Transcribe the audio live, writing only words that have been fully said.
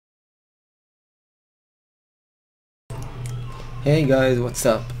Hey guys, what's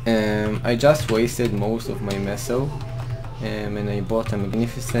up? I just wasted most of my meso and I bought a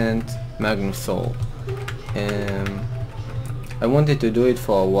magnificent Magnus Soul. I wanted to do it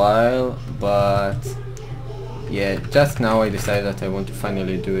for a while, but yeah, just now I decided that I want to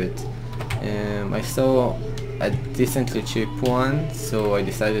finally do it. I saw a decently cheap one, so I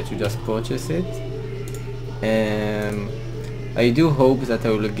decided to just purchase it. I do hope that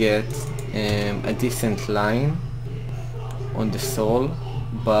I will get a decent line on the soul,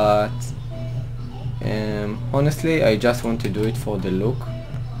 but honestly I just want to do it for the look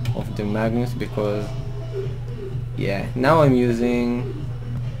of the Magnus, because yeah, now I'm using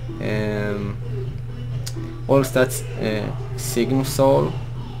all stats Signal Soul,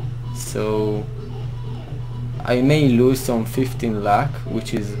 so I may lose some 15 luck,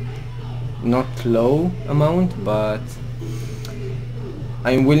 which is not low amount, but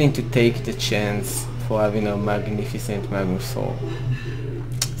I'm willing to take the chance for having a magnificent Magnus Soul.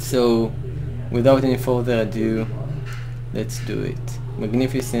 So without any further ado, let's do it.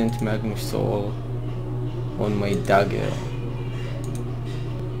 Magnificent Magnus Soul on my dagger.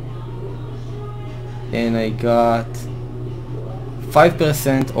 And I got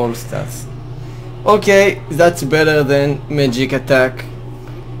 5% all stats. Okay, that's better than magic attack.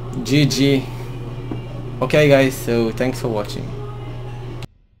 GG. Okay guys, so thanks for watching.